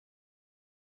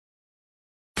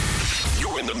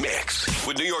in the mix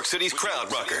with New York City's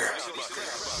crowd rocker,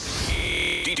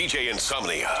 DJ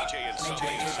Insomnia.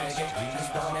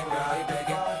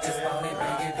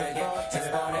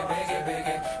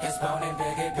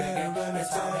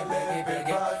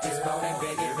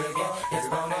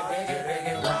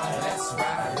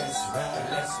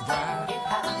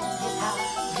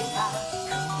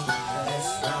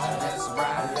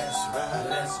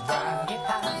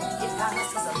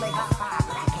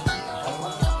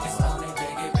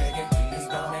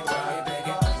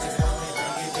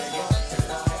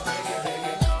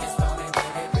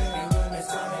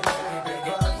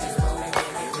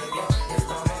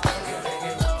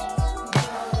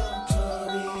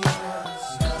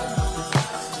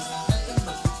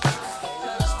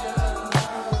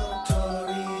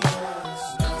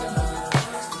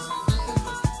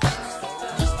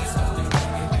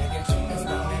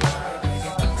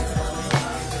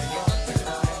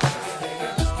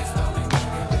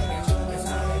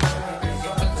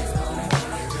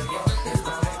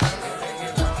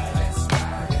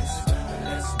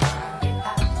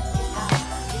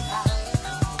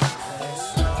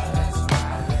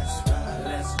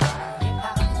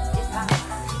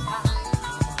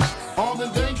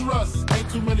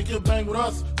 Bang with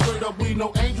us, straight up we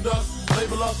no angel dust.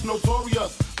 Label us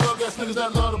notorious, thug ass niggas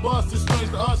that love the bus. It's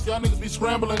strange to us, y'all niggas be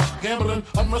scrambling, gambling.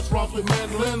 I'm restaurants with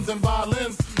mandolins and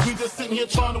violins. We just sitting here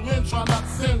trying to win, trying not to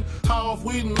sin. High off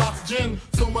weed and lots of gin,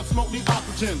 so much smoke need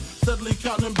oxygen. Steadily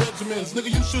counting them Benjamins, nigga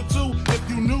you should too. If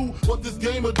you knew what this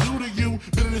game would do to you.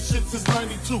 Been in this shit since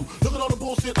 '92. Look at all the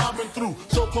bullshit I've been through.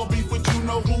 So-called beef with you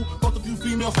know who. Fucked a few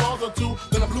female stars or two.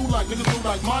 Then I blew like niggas do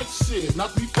like my shit.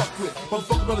 Not to be fucked with,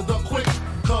 motherfucker better duck quick.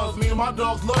 Cause me and my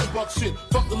dogs love the buck shit.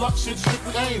 Fuck the luck shit,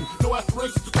 strictly aim. No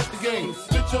aspirations to take the game.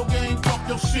 Spit your game, talk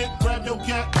your shit, grab your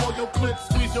cat, call your clip,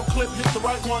 squeeze your clip, hit the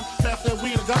right one. Pass that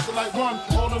weed, I got to like one.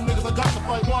 All them niggas, I got to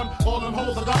fight one. All them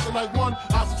hoes, I got to like one.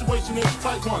 Our situation is a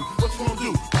tight one. What you gonna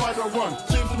do? Fight or run?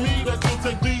 Seems to me that you'll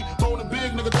take B. Rolling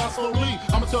big, nigga, die slowly.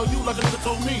 I'ma tell you like a nigga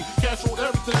told me. Cash roll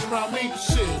everything around me.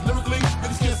 Shit, lyrically,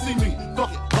 niggas can't see me.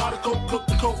 Fuck it, buy the coke, cook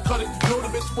the coke, cut it. Know the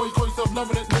bitch before you call yourself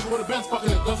loving it. Nigga with a Benz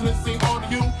fucking it. Doesn't it seem hard to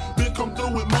you? Big come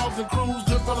through with mobs and crews.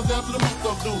 Good fellas down to the moot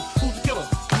stuff, dude. Who's the killer?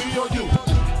 Me or you?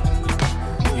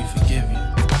 We forgive you.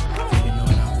 You know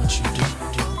not what you do.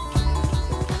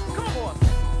 Come on.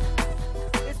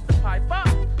 It's the piper.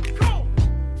 Go.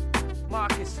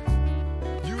 Marcus.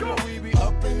 You know we be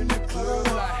up in the club.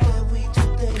 And we do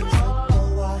things like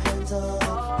blow our hands up,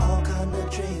 all kind of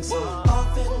drinks.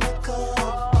 Off in the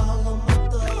cup, all of my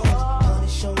thugs. Money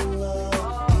showing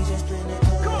love, we just been it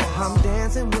good. I'm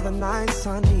dancing with a nice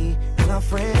honey and a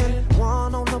friend.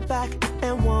 One on the back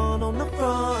and one on the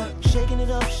front. Shaking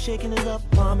it up,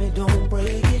 mommy, don't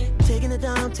break it. Taking it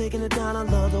down, I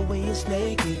love the way it's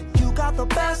naked. You got the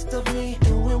best of me,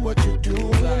 doing what you're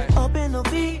doing. Up in the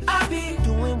VIP,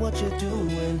 doing what you're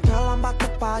doing. Girl, I'm about to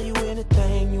buy you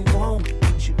anything you want.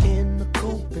 Put you in the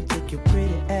coupe and take your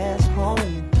pretty ass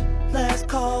home. Let's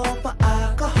call for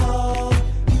alcohol.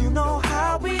 You know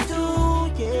how we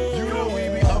do, yeah. You know we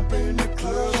be up in the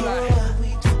club. Yeah, we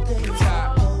do things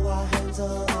like blow our hands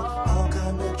up, all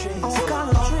kind of drinks. All kind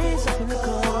of drinks up in the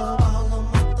club. All of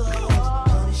my thugs,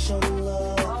 money showing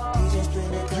love. DJ's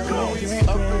playing it good. You know we be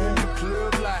up in the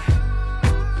club like.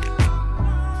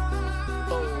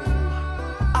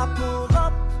 I pull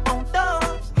up on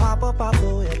dubs, hop up out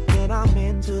the whip, and I'm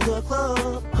into the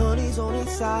club. Honey's on his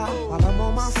side while I'm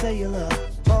on my cellular.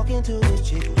 Talking to this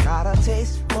chick who got a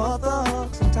taste for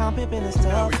thugs. Sometimes pimping is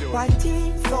tough. White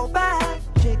tee, throw back.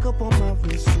 Jacob on my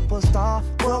wrist, superstar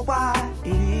worldwide.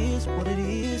 It is what it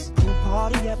is. Cool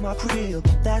party at my crib.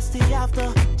 That's the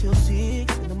after till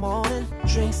 6 in the morning.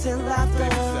 Drinks and laughter.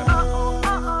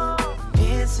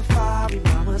 It's safari,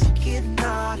 mama's getting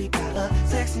naughty. Got a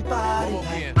sexy body.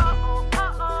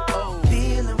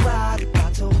 Feeling right,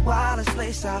 about to wildest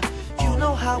place out. You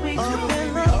know how we do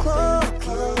in the club.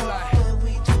 And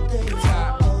we do things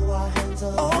like blow our hands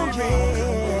up. Oh yeah.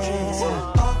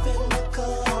 Off in the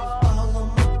club, all of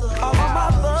my thugs. All of my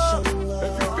thugs.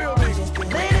 If you feel me,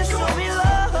 Ladies, show me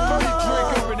love. throw your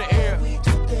drink up in the air. We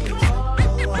do things like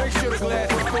blow our Make sure the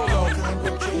glass is full of.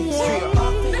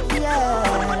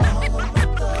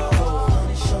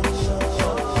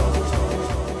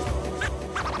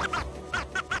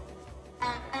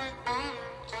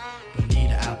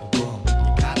 Bonita apple boom,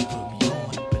 you gotta put me on.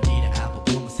 Bonita apple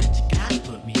boom, I said you gotta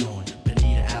put me on.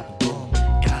 Bonita apple boom,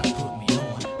 gotta put me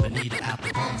on. Bonita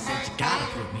apple boom, I said you gotta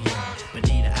put me on.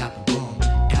 Bonita apple boom,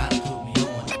 gotta put me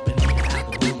on. Bonita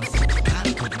apple boom, I said you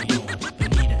gotta put me on.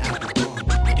 Bonita apple boom,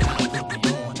 gotta put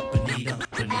me on. Bonita.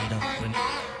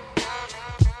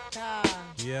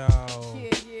 Yo,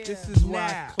 This is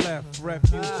why Clef,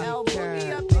 Refugee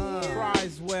Camp,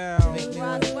 Criswell,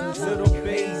 Little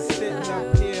Bass sitting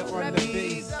up here on the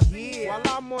bass. While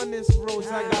I'm on this road,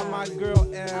 I got my girl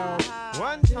L.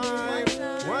 One time.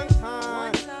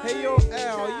 Hey yo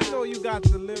L, you know you got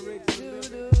the lyrics.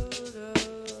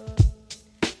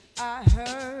 I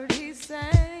heard he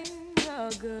sang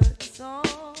a good song.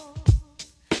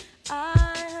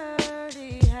 I heard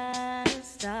he had a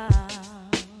style.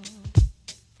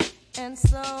 And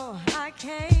so I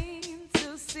came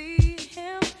to see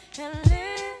him and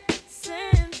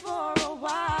listen for a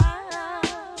while.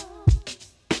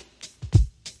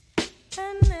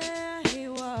 And there he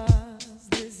was,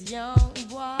 this young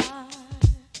boy,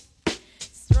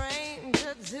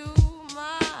 stranger to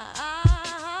my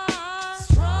eyes,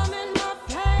 strumming my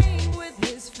pain with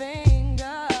his fingers,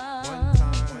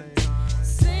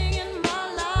 singing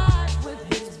my life with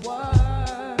his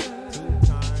words,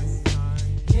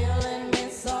 killing me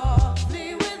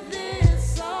softly with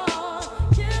this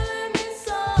song, killing me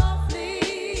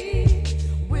softly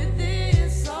with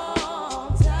this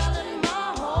song, telling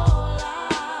my whole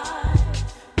life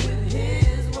with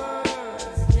his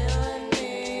words, killing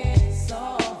me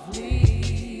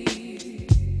softly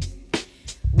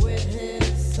with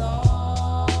his song.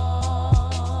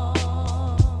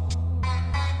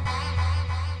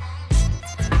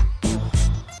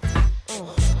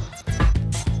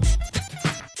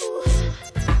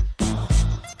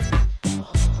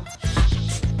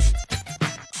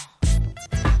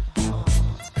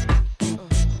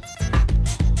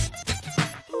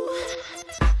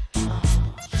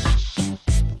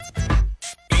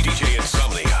 DJ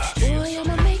Insomnia. Boy,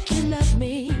 I'ma make you love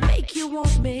me, make you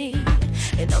want me,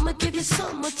 and I'ma give you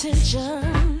some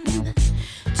attention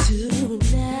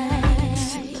tonight.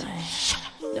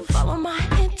 Now follow my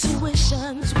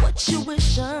intuitions, what you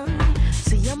wishing?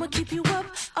 See, I'ma keep you up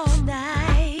all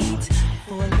night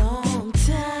for a long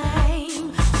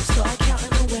time. So start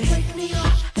counting away. Wake me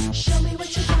up, show me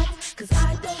what you got, 'cause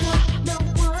I don't want no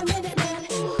 1 minute man.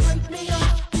 Wake me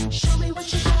up, show me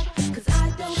what you got, 'cause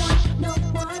I don't want no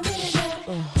 1 minute man.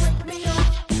 Wake me up,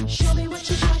 show me what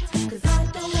you got, 'cause I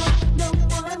don't want no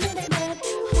 1 minute man.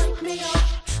 Wake me up,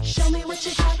 show me what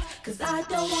you got, 'cause I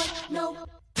don't want no.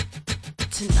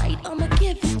 Tonight I'ma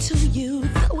give it to you,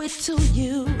 throw it to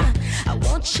you. I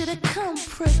want you to come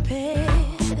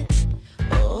prepared.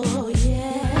 Oh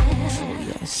yeah.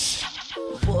 Yes.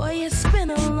 Boy, it's been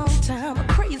a long time, a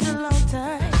crazy long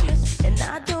time, and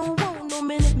I don't want no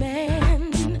minute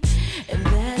man, and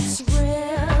that's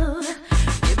real.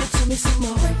 Give it to me some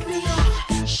more. Wake me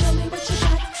up, show me what you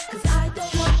got, 'cause I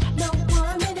don't want no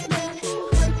 1 minute man.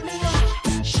 Wake me up,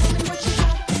 show me what you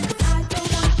got, 'cause I don't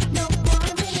want no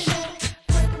 1 minute man.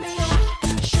 Wake me up,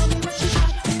 show me what you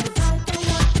got, 'cause I don't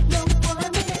want no 1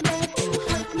 minute man.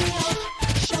 Wake me up,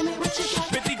 show me what you got.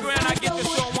 50 grand, I get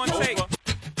this on one take.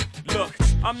 Look,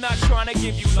 I'm not trying to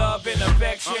give you love and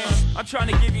affection. I'm trying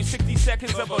to give you 60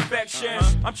 seconds of affection.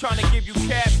 I'm trying to give you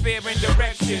cab fare and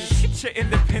directions. Get your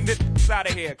independence out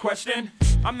of here. Question?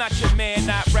 I'm not your man,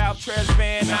 not Ralph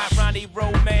Tresvant, not Ronnie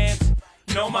Romance.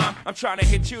 No, ma, I'm trying to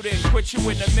hit you, then quit you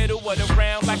in the middle of the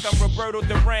round like I'm Roberto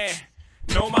Duran.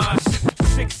 No, ma.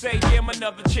 6 a.m.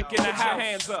 another chick in the house.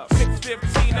 Hands up.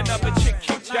 6:15 another chick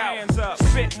kicked out. Hands up.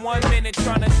 Spent 1 minute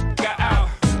trying to get out.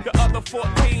 The other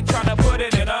 14 trying to put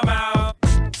it in. I'm out.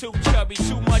 Too chubby,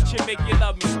 too much and make you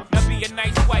love me. Now be a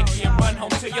nice wifey and run home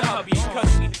to your hubby.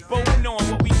 Cause we both knowing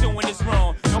what we doing is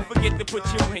wrong. Don't forget to put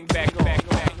your ring back on.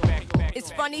 It's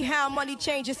funny how money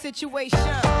changes situation.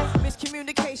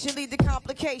 Miscommunication lead to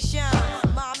complication.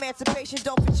 My emancipation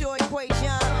don't fit your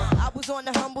equation. I was on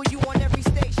the humble, you on every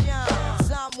station.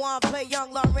 Someone play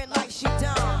young Lauren like she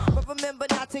done. But remember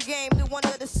not to game the one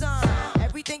of the sun.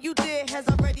 Everything you did has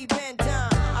already been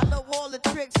done. I know all the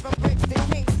tricks from bricks to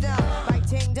Kingston. Like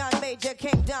Ting Dun, Major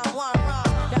Kingdom, one run.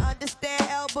 Now understand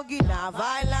L Boogie, not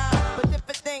violent. But if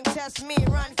a thing test me,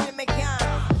 run for me gun.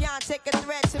 Can't take a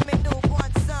threat to me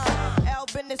newborn son. L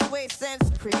been this way since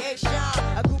creation.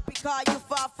 A groupie call you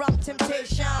far from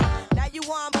temptation. Now you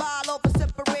on ball over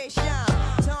separation.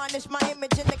 Tarnish my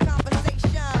image in the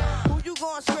conversation. Who you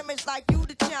gon' scrimmage like you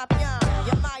the champion?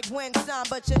 You might win some,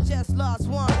 but you just lost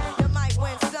one. You might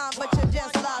win some, but you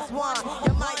just lost one.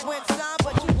 You might win some,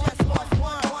 but you just lost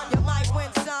one. You might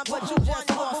win some, but you just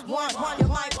lost one. You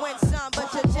might win some,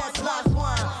 but you just lost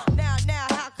one. Now,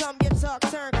 how come your talk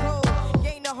turn cold?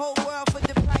 Gain the whole world for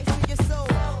the price of your soul.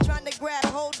 Trying to grab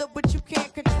hold of what you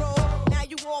can't control. Now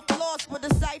you all lost for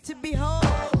the sight to behold.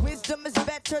 Wisdom is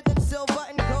better than silver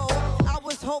and gold. I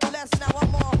was hopeless, now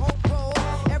I'm on hope roll.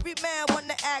 Every man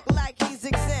wanna act like he's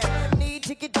exempt. Need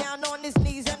to get down on his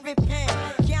knees and repent.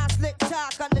 Can't slick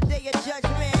talk on the day of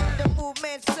judgment.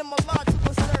 went similar to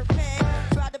a serpent.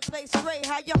 Try to play straight,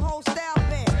 how your whole style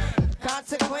been?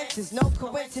 Consequences, no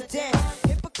coincidence.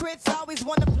 Hypocrites always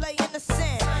wanna play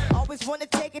innocent. Always wanna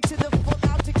take it to the full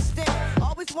out extent.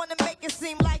 Always wanna make it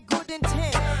seem like good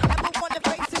intent. Never wanna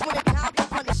face it when it comes to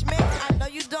punishment. I know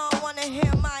you don't wanna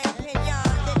hear my opinion.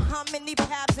 There come many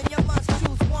paths and you must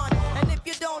choose one. And if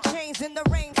you don't change, then the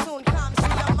rain soon comes. So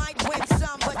you might win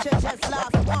some, but you just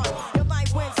lost one. You might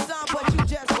win some, but you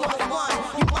just lost one.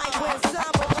 You might win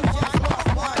some, but you just lost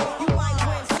one. You might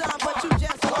win some, but you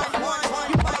just won one.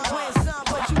 You might win some,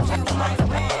 but you just might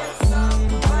win some,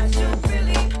 but you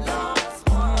really lost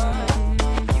one.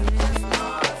 You just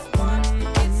lost one.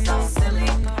 It's so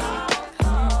silly.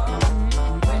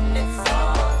 When it's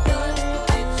all done,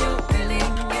 did you really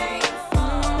gain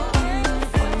from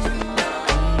what you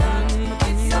done?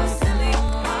 It's so silly.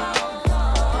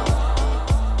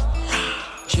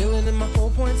 Chillin' in my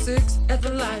 4.6 at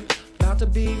the light. About to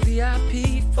be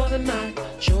VIP for the night.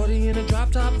 Shorty in a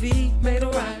drop top V, made a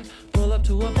right. Pull up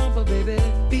to a bumper, baby,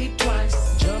 beat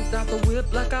twice. Jumped out the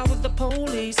whip like I was the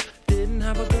police. Didn't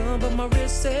have a gun, but my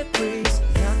wrist said freeze.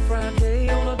 Got Friday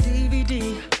on a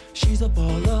DVD. She's a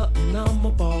baller, and I'm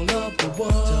a baller, but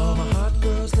what? To all my hot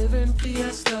girls living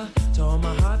fiesta. To all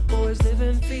my hot boys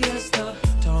living fiesta.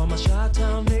 To all my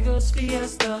Chi-Town niggas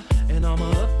fiesta. And all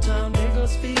my uptown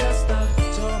niggas fiesta.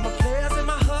 To all my players and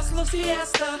my hustlers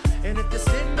fiesta. And if they're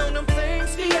sitting on them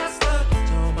things fiesta.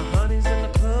 To all my honeys in the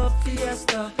club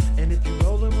fiesta. And if you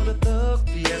rollin' with a thug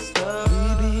fiesta.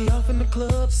 We be off in the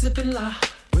club sippin' lie.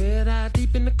 Red eye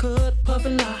deep in the cut,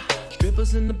 puffin' lie.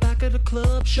 Strippers in the back of the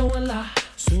club showin' lie.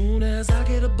 Soon as I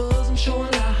get a buzz, I'm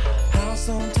showing lie. House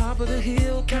on top of the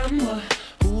hill, counting what?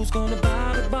 Who's gonna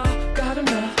buy the bar? Got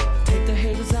enough. Take the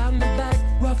haters out in the back,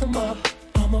 rough 'em up.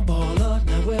 I'm a baller,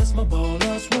 now where's my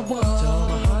ballers? Reward. To all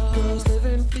my hot girls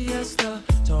living fiesta.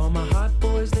 To all my hot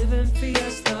boys living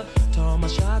fiesta. To all my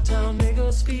Chi-Town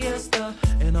niggas fiesta.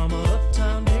 And all my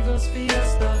uptown niggas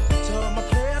fiesta. To all my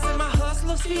players and my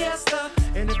hustlers fiesta.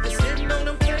 And if they're sitting on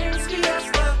them things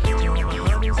fiesta. To all my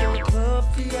honeys in the club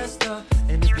fiesta.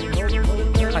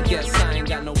 I guess I ain't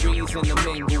got no reason to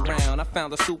mingle round. I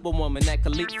found a superwoman that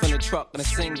could leap from the truck in a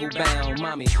single bound.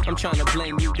 Mommy, I'm trying to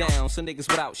blame you down. So niggas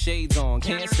without shades on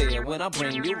can't stare when I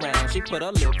bring you round. She put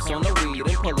her lips on the weed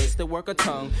and pullets to work her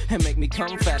tongue and make me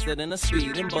come faster than a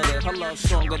speeding bullet. Her love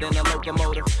stronger than a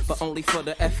locomotive, but only for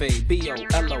the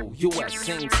FABOLOUS.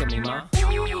 Sing to me, ma.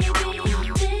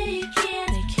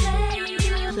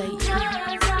 They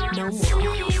can't play no more.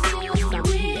 I'm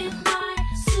here.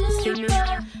 See me?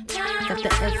 Got the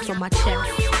F on my chest.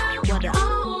 What up?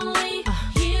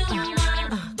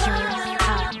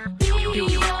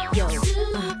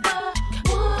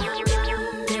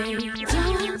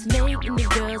 Making the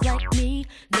girls like me.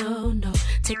 No,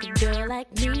 take a girl like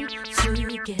me to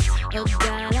get a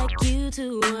guy like you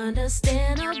to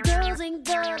understand. Our girls ain't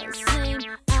the same.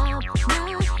 I'm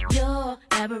not your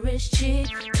average chick,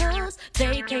 'cause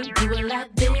they can't do it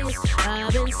like this.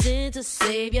 I've been sent to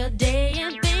save your day,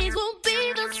 and things won't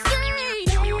be the same.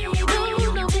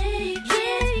 No,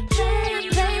 they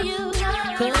can't play you,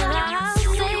 'cause I'll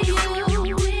save you.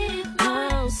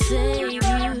 I'll save you.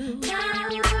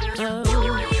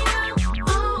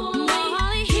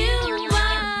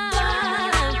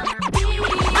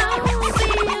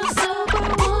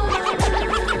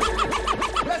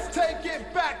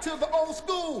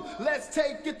 Let's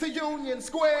take it to Union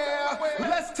Square.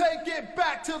 Let's take it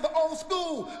back to the old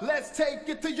school. Let's take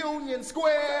it to Union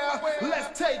Square.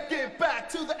 Let's take it back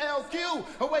to the LQ.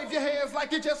 Wave your hands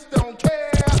like you just don't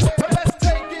care. Let's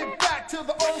take it back to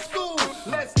the old school.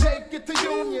 Let's take it to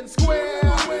Union Square.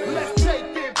 Let's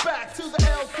take it back to the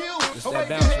LQ. Wave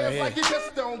your hands like you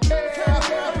just don't care.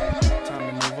 Time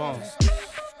to move on.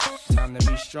 Time to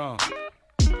be strong.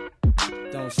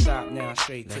 Don't stop now,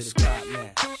 straight to the top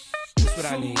now. That's what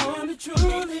I need. Girl,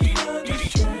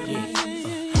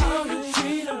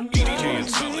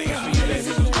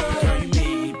 you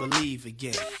made me believe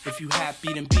again. If you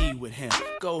happy, then be with him.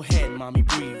 Go ahead, mommy,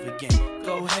 breathe again.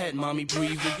 Go ahead, mommy,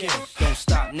 breathe again. Don't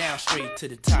stop now, straight to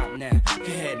the top now. Go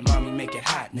ahead, mommy, make it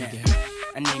hot now.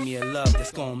 I need me a love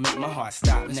that's gonna make my heart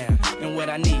stop now. And what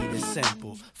I need is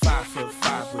simple.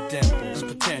 5'5" with dimples,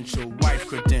 potential wife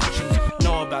credentials.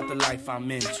 Know about the life I'm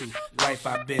into, life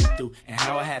I've been through, and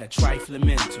how I had a trifling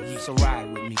mental. So ride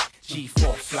with me,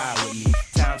 G4, fly with me.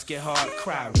 Times get hard,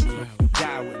 cry with me,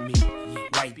 die with me.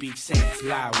 White Beach Saints,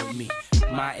 lie with me.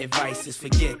 My advice is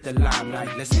forget the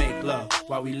limelight. Let's make love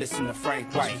while we listen to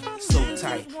Frank White. So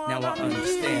tight, now I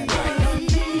understand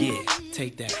life. Yeah,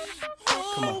 take that.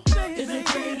 Come on. Is a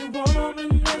pretty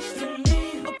woman next to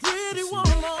me? A pretty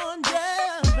woman,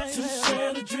 yeah, baby. To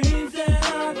share the dreams that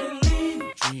I believe.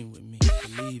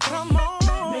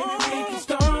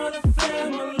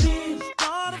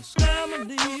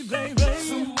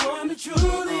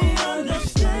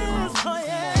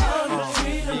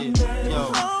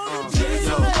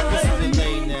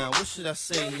 should I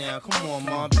say now? Come on,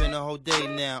 ma, been a whole day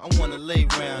now. I wanna lay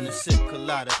round and sip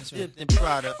colada, dipped in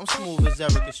Prada. I'm smooth as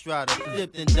Eric Estrada,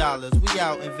 dipped in dollars. We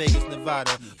out in Vegas,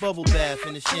 Nevada. Bubble bath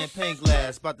in a champagne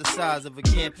glass, about the size of a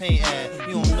campaign ad.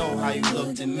 You don't know how you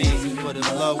looked at me, but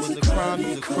if love was a crime,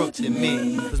 you's a crook to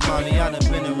me. Cause mommy, I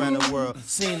done been around the world,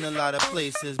 seen a lot of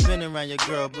places, been around your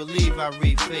girl, believe I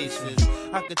read faces.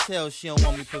 I could tell she don't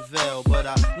want me prevail, but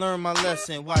I learned my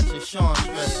lesson watching Sean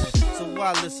stressing. So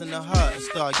why listen to her and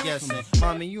start guessing?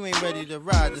 Mommy, you ain't ready to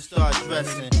ride to start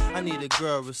dressing. I need a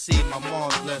girl, receive my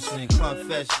mom's blessing.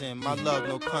 Confession, my love,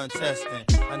 no contesting.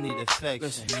 I need affection.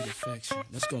 Listen, I need affection.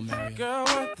 Let's go, Mario. Girl,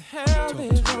 what the hell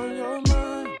is on your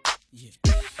mind? Yeah.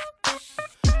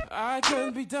 I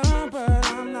could be done, but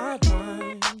I'm not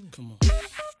blind. Come on.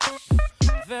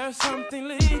 There's something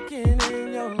leaking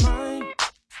in your mind.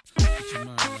 Get your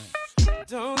mind right.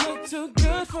 Don't look too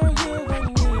good for you and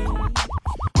me.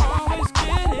 Always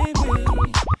getting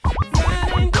weak.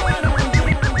 That ain't good on you.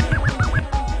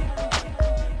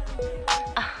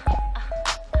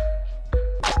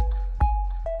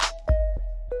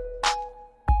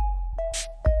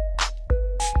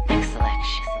 Next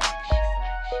selection.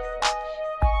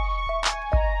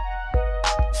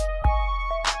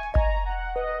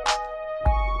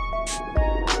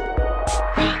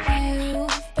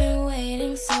 You've been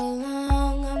waiting so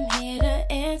long, I'm here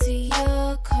to answer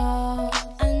your call.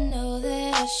 I know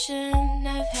that I shouldn't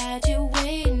have had you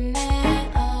waiting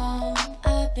at all.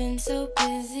 I've been so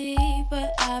busy,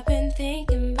 but I've been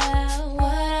thinking about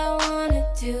what I wanna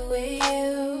do with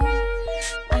you.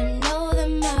 I know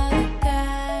them other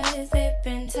guys, they've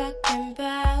been talking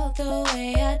about the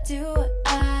way I do what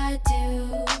I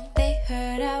do. They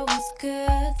heard I was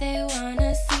good, they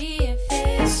wanna see if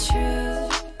it's true.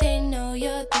 They know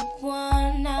you're the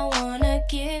one I wanna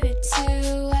give it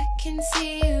to. I can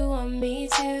see you want me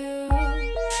too.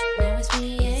 Now it's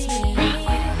me and you.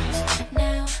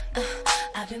 Now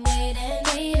I've been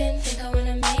waiting, think I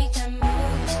wanna make that move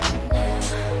now.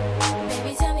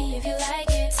 Baby, tell me if you like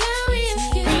it. Tell me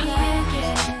if you like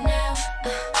it. Now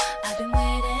I've been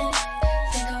waiting,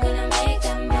 think I wanna make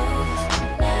that move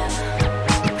now.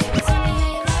 Baby, tell me how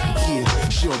you like it. Yeah,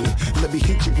 shorty, let me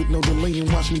hit you with no delay and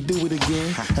watch me do it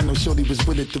again. I know shorty was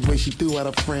with it the way she threw out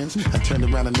her friends. I turned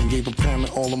around and then gave a pound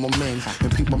to all of my men.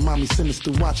 And people, mommy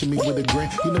sinister watching me with a grin.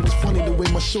 You know it's funny the way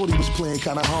my shorty was playing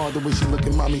kinda hard. The way she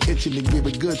looking mommy itching to give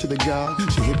it good to the guy.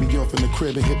 She hit me off in the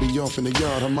crib and hit me off in the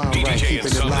yard. Her mind right, keeping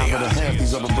it live with half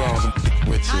these other bras.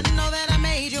 With you. I know that I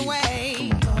made you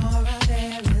wait for a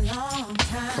very long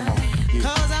time. Come on, yeah.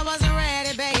 Cause I wasn't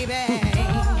ready, baby.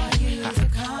 For you to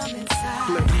come inside.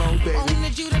 Flip mode, baby.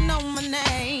 Wanted you to know my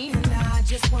name. And I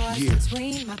just was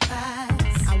between my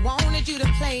thighs. I wanted you to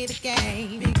play the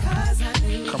game. Because I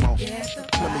knew Come on, you'd get the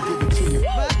let me give it to you.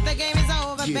 But the game is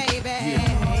over, baby.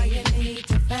 All you need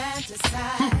to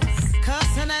fantasize. Cause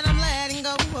tonight I'm letting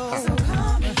go. So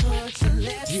come and put your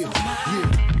lips on mine.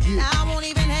 I won't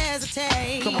even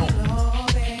hesitate. Come on. Oh,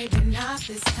 baby, not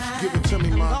this time. Give it to me,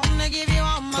 ma. I'm gonna give you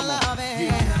all my Come on. loving.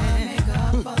 Yeah. Make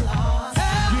up for lost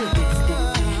time.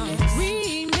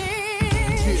 Remix.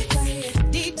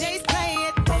 DJs play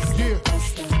it. Yeah.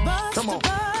 Come on,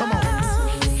 come on.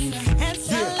 And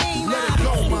Selena. Let it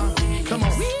go, ma. Come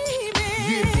on.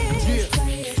 Yeah.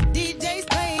 DJs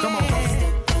play Come on. it.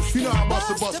 You know how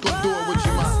Busta Bus gonna do it with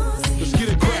you, ma. Let's get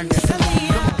it cracking.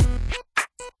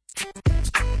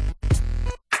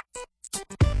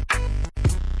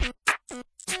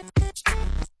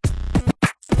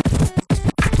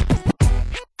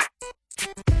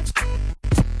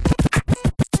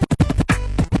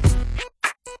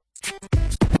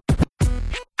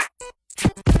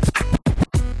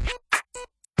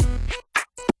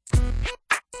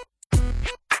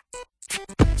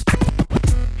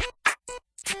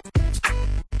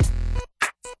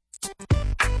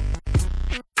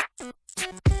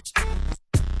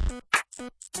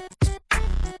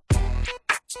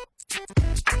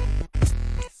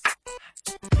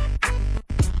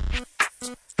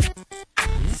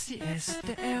 S,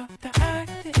 the L, the I,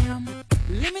 the M.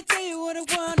 Let me tell you what I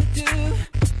wanna do.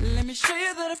 Let me show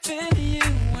you that I feel you.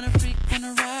 Wanna freak,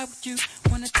 wanna ride with you.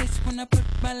 Wanna taste when I put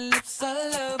my lips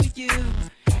all over you.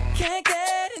 Can't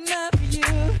get enough of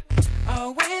you.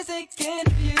 Always thinking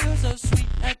of you. So sweet,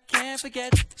 I can't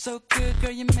forget. So good,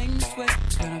 girl, you make me sweat.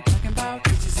 What I'm talking about,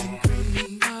 peaches and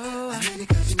cream. Oh, I need it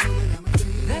 'cause you know that I'm a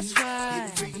fiend. That's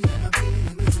right.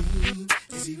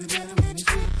 It's even better when it's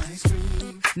with ice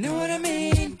cream. Know what I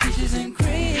mean? Peaches and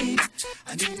cream.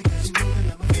 I need it 'cause you know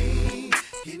that I'm a fiend.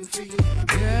 Getting free.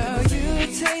 Girl, you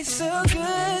taste so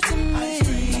good to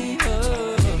me.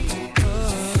 Oh,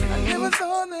 oh. I never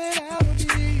thought that I would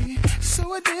be so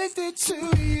so addicted to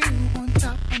you. On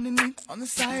top, underneath, on the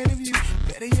side of you.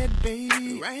 Better yet,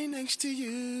 baby, right next to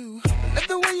you. Love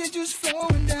the way you're just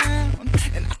flowing down,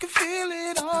 and I can feel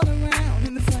it all around.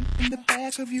 In the front, in the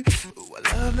back of you. Ooh,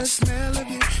 I love the smell of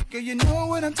you. Girl, you know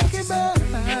what I'm talking about.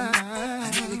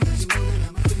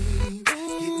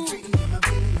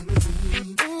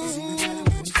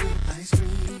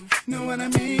 Know what I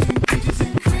mean? Peaches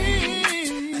and cream.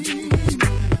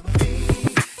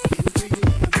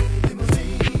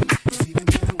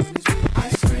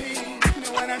 Ice cream.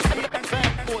 Know what I mean?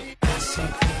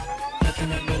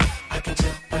 Looking at me, I can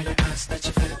tell by your eyes that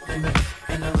you're feeling me,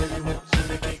 and I really want you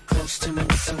to get close to me.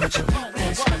 So would you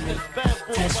dance with me?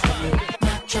 Dance with me.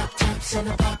 My drop tops in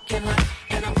the parking lot,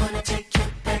 and I wanna take you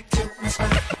back to my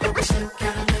spot, but we still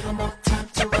got a little more time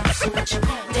to rock. So would you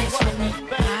dance with me?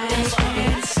 Dance with me.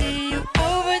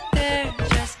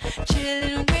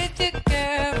 Chilling with your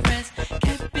girlfriends,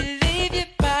 can't believe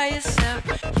you're by yourself.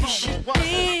 You should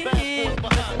be here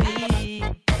with me,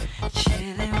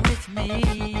 chilling with me,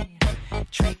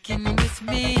 drinking with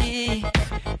me,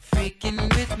 freaking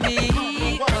with me.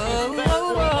 Oh,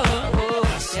 oh, oh, oh,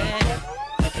 yeah.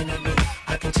 Looking at me, I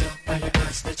can tell by your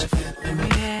eyes that you're feeling me,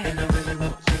 and I really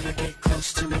want you to get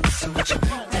close to me. So would you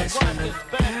dance with me?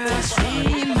 Dance with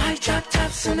me. My drop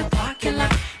tops in the parking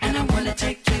lot, and I wanna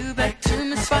take you back to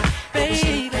my spot.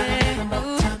 Baby,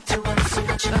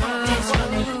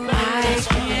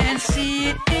 I can see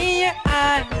it in your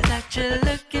eyes that you're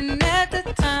looking at the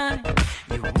time.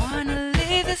 You wanna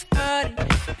leave this party,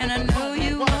 and I know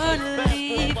you wanna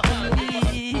leave with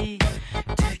me.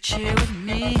 To chill with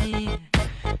me,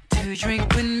 to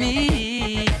drink with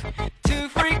me, to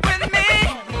freak with me.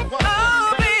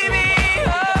 Oh, baby,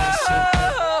 oh.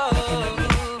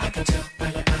 I can tell by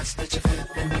your eyes that you're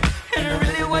feeling me, and I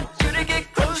really want you to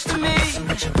get close to me.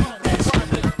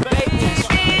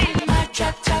 Baby, my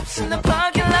drop tops in the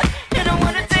parking lot, and I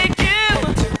wanna take you.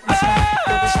 Oh,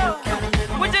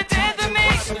 would you dance with me?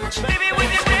 Baby,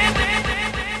 would you dance with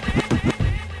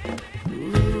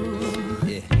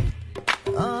me?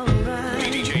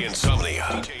 Alright. DJ Insomnia.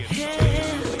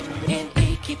 And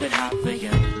keep it hot for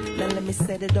you. Now let me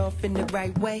set it off in the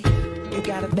right way. You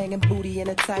got a banging booty and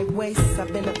a tight waist.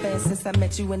 I've been a fan since I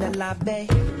met you in the lobby,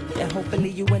 and hopefully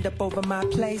you end up over my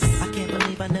place. I can't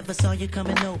believe I never saw you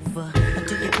coming over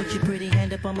until you put your pretty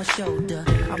hand up on my shoulder.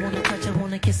 I wanna touch, I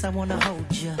wanna kiss, I wanna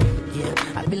hold you. Yeah,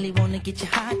 I really wanna get you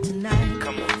hot tonight.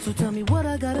 Come on. So tell me what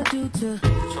I gotta do to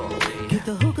get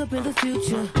the hook up in the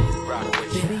future.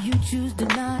 Baby, you choose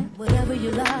tonight, whatever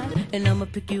you like, and I'ma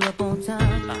pick you up on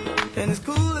time. And it's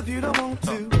cool if you don't want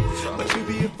to, but you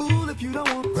be a fool if you don't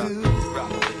want to.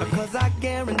 Cause I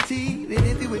guarantee that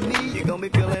if you with me, you're gonna be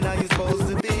feeling how you're supposed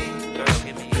to be. Girl,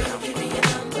 give me your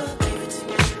number, give it to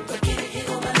me. But get a hit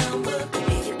on my number,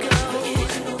 here you go. Get it,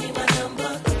 you don't need my number,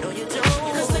 no you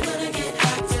don't. Cause we're gonna get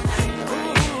hot tonight.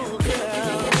 Ooh, girl, give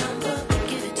me your number,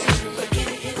 give it to me. But get a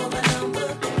hit on my number,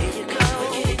 here you go.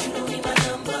 Get it, you don't need my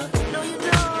number, no you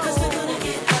don't. Cause we're gonna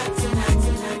get hot tonight,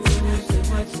 tonight, tonight. Say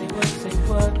what, say what, say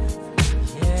what?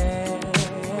 Yeah,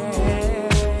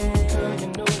 girl, you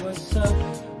know what's up.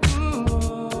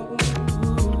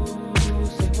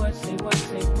 Say what,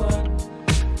 say what?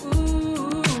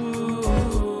 Ooh,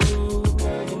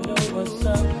 girl, you know what's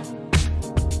up.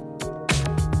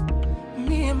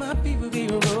 Me and my people be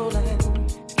rolling,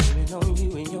 skipping on you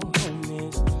and your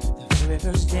homies. The very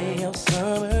first day of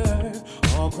summer,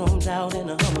 all grown out in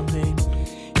a Hummer, baby.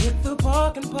 Hit the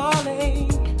park and parlay.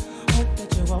 Hope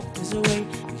that you walk this way,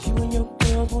 'cause you and your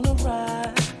girl wanna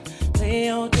ride. Play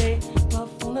all day, puff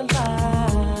on the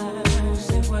line.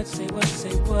 Say what, say what,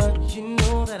 say what? You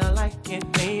know that I like it,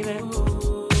 baby.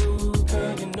 Ooh,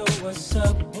 girl, you know what's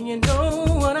up, and you know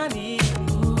what I need.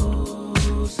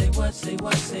 Ooh, say what, say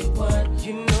what, say what?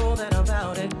 You know that I'm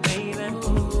about it, baby.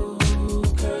 Ooh,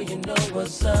 girl, you know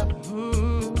what's up.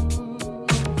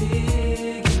 Big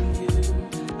in you,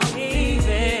 I'm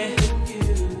easy.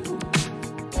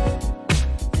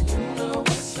 And you know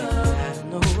what's up, I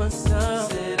know what's up,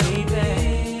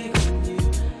 baby.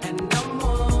 And I'm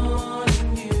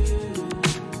wanting you.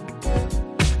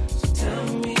 So tell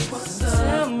me what's up.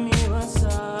 Tell me what's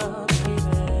up,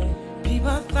 baby.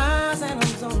 People thighs and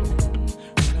I'm zoning.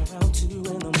 Run around 2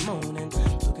 in the morning,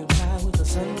 looking fly with a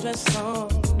sundress on.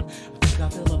 I think I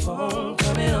feel a bone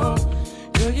coming on.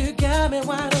 Girl, you got me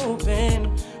wide open,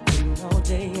 waiting all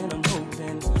day and I'm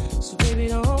hoping. So baby,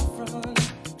 don't front,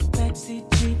 backseat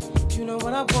Jeep, you know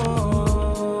what I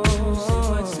want. Say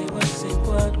what, say what, say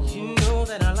what? You know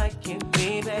that I like it,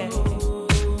 baby.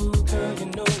 Ooh, girl, you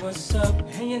know what's up,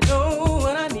 and you know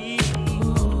what I need.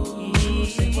 Ooh,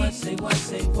 say what, say what,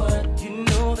 say what? You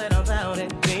know that I'm about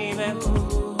it, baby.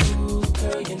 Ooh,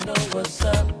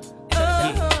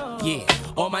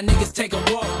 my niggas take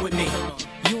a walk with me.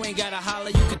 You ain't gotta holler,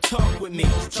 you can talk with me.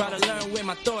 Try to learn where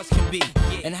my thoughts can be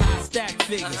and how I stack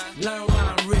figures. Learn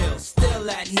why I'm real, still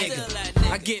that nigga.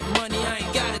 I get money, I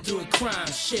ain't gotta do a crime.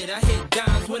 Shit, I hit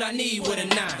dimes, what I need with a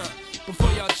 9.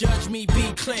 Before y'all judge me,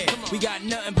 be clear. We got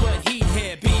nothing but heat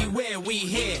here. Beware, we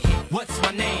here. What's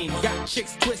my name? Got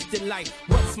chicks twisted like,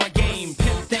 what's my game?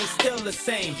 Pimp thing still the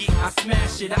same. I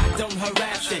smash it, I don't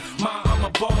harass it. Ma, I'm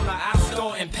a baller, I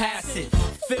score and pass it.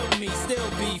 Feel me, still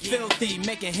be filthy.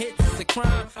 Making hits is a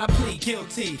crime, I plead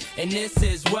guilty. And this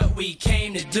is what we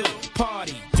came to do.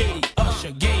 Party, Diddy,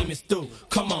 Usher, game is through.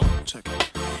 Come on, check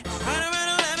it. It's right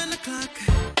around 11 o'clock.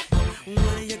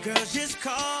 One of your girls just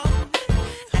called.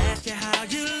 Ask you how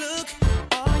you look.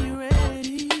 Are you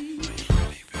ready?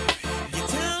 You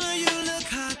tell her you look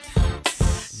hot.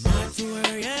 Not to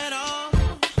worry at all.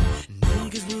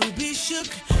 Niggas will be shook.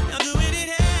 Now doing it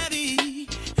heavy.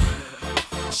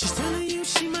 She's telling you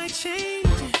she might change,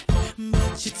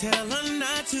 but you tell her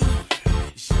not to.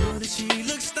 Sure that she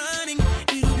looks stunning.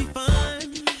 It'll be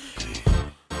fun.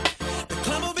 The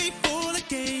club will be full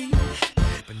again,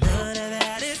 but none of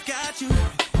that has got you.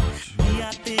 Me,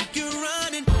 I think you're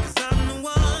running, 'cause I'm the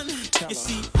one. You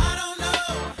see, I don't know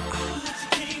what you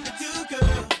came to do,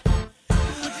 girl.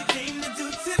 What you came to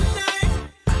do tonight,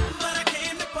 but I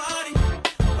came to party.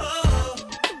 Oh,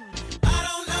 I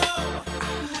don't know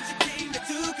what you came to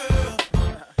do, girl.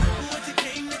 What you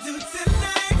came to do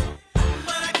tonight,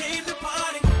 but I came to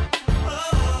party.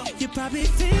 Oh, you're probably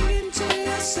thinking to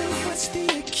yourself, what's the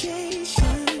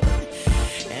occasion?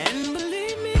 And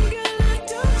believe me, girl, I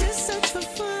don't just search for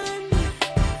fun.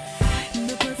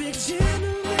 The perfect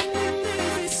gentleman in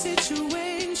every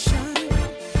situation.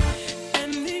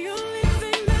 And the only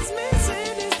thing that's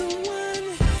missing is the one.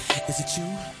 Is it you?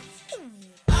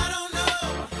 I don't know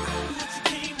what you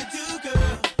came to do,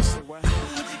 girl. What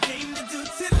you came to do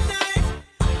tonight,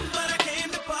 but I came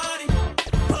to party.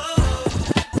 Oh,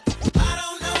 I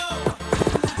don't know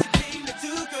what you came to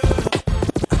do, girl.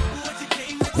 What you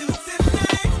came to do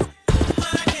tonight,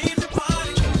 but I came to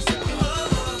party.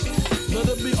 Let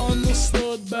it be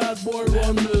understood, bad boy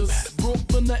run this.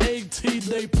 Brooklyn the AT,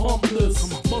 they pump this.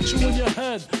 Punch you in your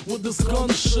head with this gun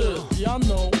shit. Yeah, I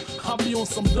know, I be on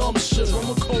some dumb shit. I'm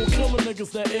a cold killer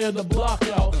niggas that air the block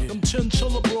out. Them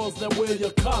chinchilla bros that wear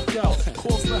your cock out.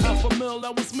 Cost a $500,000,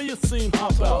 that was me a scene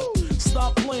hop out.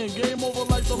 Stop playing, game over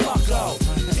like the lockout.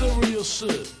 Serious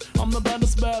shit, I'm the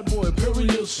baddest bad boy,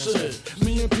 period shit.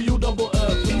 Me and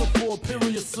PUFF in the 4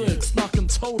 period 6. Knocking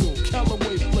total,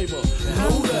 Callaway flavor,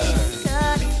 know that.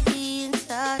 Gotta be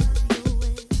inside of you.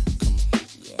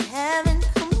 You haven't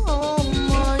come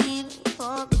home or even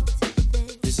called me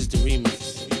today. This is the remix.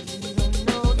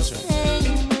 Know the pain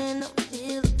when I'm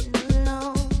feeling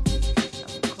alone.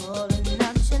 I'm calling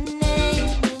out your name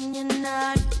when you're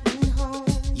not even home.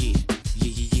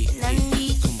 And I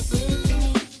need you with me,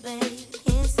 babe.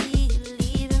 Can't see you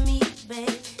leaving me,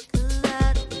 babe. 'Cause I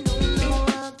don't know no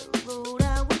other road I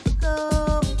would go.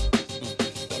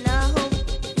 And I hope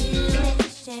the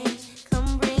feelings change. Come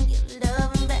bring your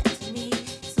loving back to me,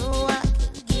 so I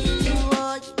can give you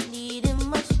all you need and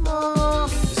much more.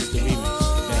 This is the remix.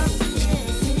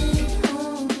 Sitting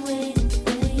home waiting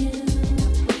for you.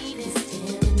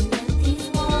 Staring at these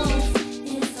walls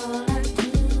is all I do.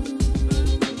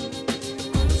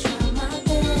 I try my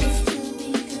best to be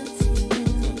good to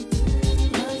you,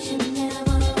 but you're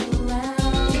never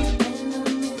around and I'm in the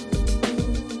mood.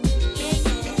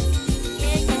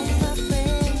 My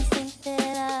friends think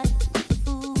that I'm a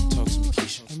fool.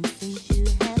 And since you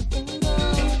have been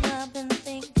gone, I've been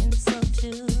thinking so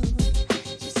too.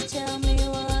 Just tell me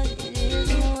what it is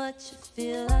and what you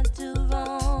feel I do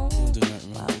wrong.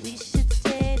 Why we should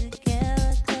stay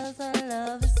together, 'cause our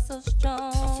love is so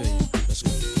strong.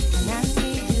 And I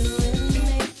need you with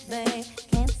me, babe.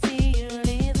 Can't see you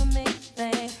leaving me,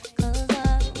 babe. 'Cause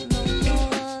I don't know no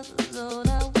other road I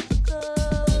would go.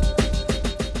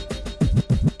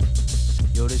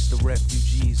 Yo, this the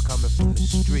refugees coming from the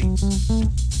streets.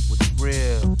 What's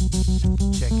real?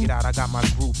 Check it out, I got my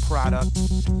group product,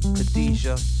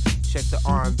 Khadijah. Check the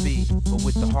R&B, but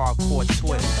with the hardcore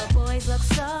twist. The boys look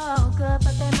so good,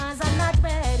 but their minds are not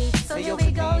ready. So Hey, here yo,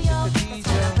 we go, yo. Khadijah.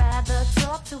 I'd rather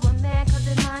talk to a man, 'cause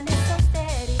his mind is so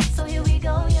steady. So here we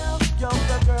go, yo. Yo,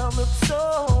 the girl looks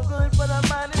so good, but her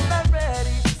mind is not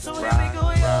ready. So here we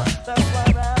go, yo. That's why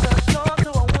I'd rather talk to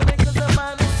a woman, 'cause her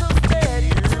mind is so steady.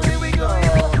 So here we go,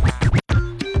 yo.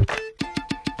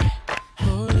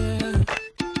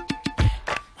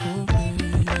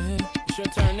 It's your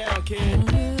turn now, kid.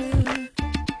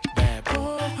 Bad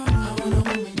boy. I want a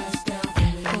woman that's down for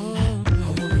me. A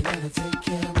woman that'll take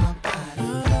care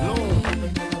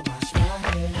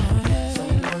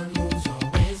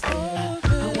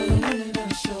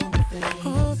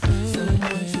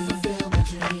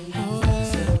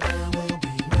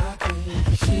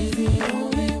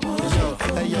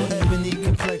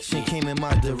came in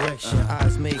my direction.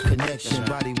 Eyes made connection,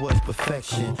 body was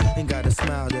perfection. And got a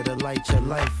smile that'll light your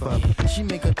life up. She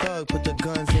make a thug, put the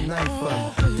guns and knife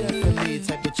up. Definitely the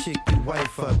type of chick you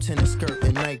wife up. Tennis skirt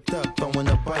and niked up, throwing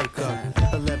a bike up.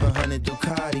 1100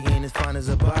 Ducati, ain't as fine as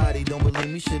a body. Don't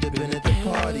believe me, should've been at the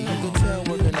party. You can tell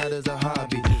working out is a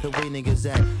hobby. The way niggas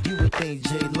act, you would think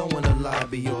J-Lo in the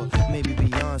lobby. Or maybe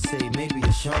Beyonce, maybe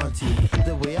Ashanti.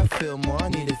 The way I feel more, I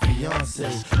need a fiance.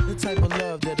 The type of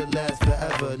love that'll last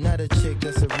forever. Not a chick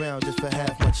that's around just for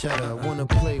half my cheddar. Wanna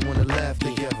play, wanna laugh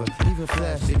together, even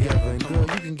flash together. And girl, you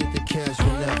can get the cash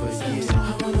whenever, yeah.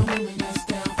 I want a woman that's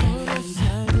down for me.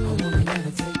 A woman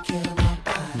that'll take care of my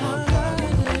body.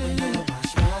 That'll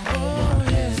wash my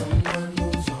hair. Someone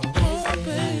who's always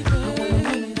there. I want a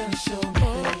woman that'll show me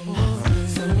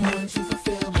things. Someone to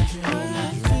fulfill my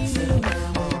dreams. Sit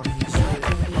around and be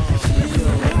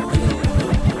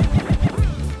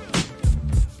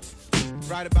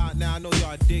Right about now, I know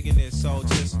y'all digging it, so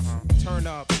just turn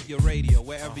up your radio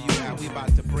wherever you at. We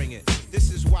about to bring it.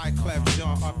 This is Wyclef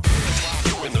Jean up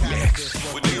here. You're in the mix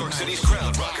with New York City's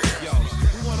crowd rocker. Yo,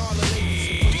 we want all the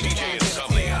ladies DJ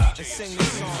Insomnia and sing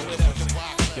this song with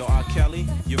us. Yo, R. Kelly,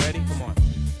 you ready? Come on.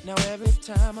 Now every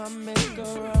time I make a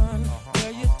run,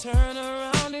 girl, you turn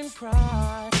around and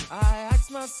cry. I ask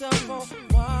myself, oh,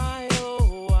 why,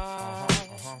 oh, why?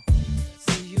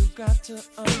 See, you got to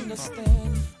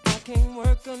understand, I can't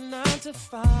work a 9 to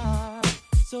 5,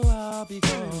 so I'll be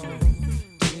gone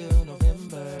till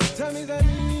November. Tell me that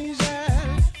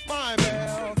Michelle, my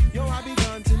bell. Yo, I be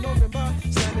gone till November.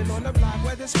 Standing on the block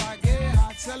where the spot get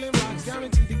hot, selling rocks,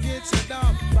 guaranteed to get set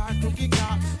up. By cookie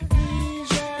cop,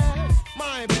 Michelle,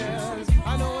 my bells.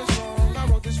 I know it's wrong, I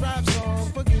wrote this rap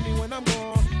song. Forgive me when I'm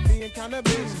gone, being kinda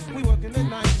busy. We working the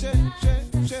night shift.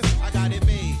 I got it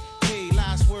made.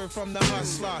 Last word from the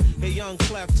hustler. Hey, young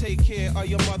Clef, take care of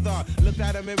your mother. Looked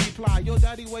at him and replied, yo,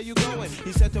 daddy, where you going?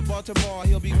 He said to Baltimore,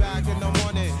 he'll be back in the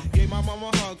morning. Gave my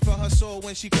mama a hug for her soul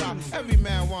when she cried. Every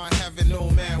man want heaven, no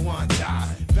man want die.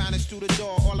 Vanished through the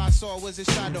door, all I saw was a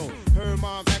shadow. Heard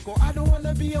mom echo, I don't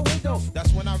wanna be a widow.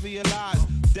 That's when I realized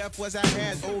death was at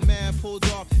hand. Old man pulled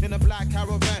off in a black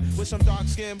caravan with some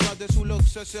dark-skinned brothers who look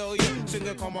Sicilian.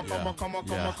 Singing, come on,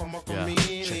 me.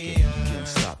 Can't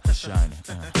stop the shining.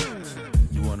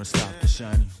 You wanna stop the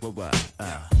shining? Why?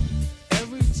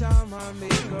 Every time I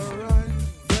make a run,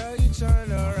 girl, you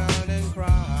turn around and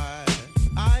cry.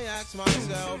 I ask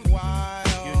myself why.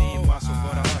 You need muscle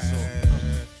for the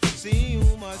hustle. See,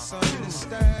 you must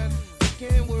understand. I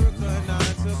can't work a 9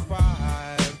 to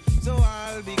 5, so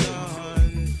I'll be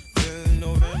gone till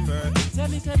November. Tell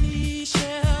me,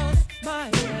 Shell, my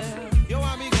girl. Yo,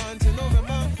 I'll be gone till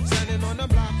November. Standing on the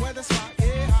block where the spot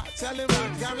get hot, selling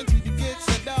rocks, guaranteed to get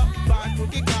set up. By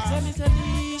cookie car. Tell me,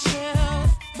 Shell,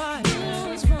 my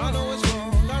girl. I know it's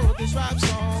wrong, I wrote this rap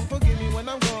song. Forgive me when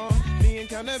I'm gone. Me and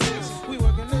cannabis, we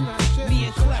working the night shift. Me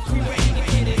and Clef, we ready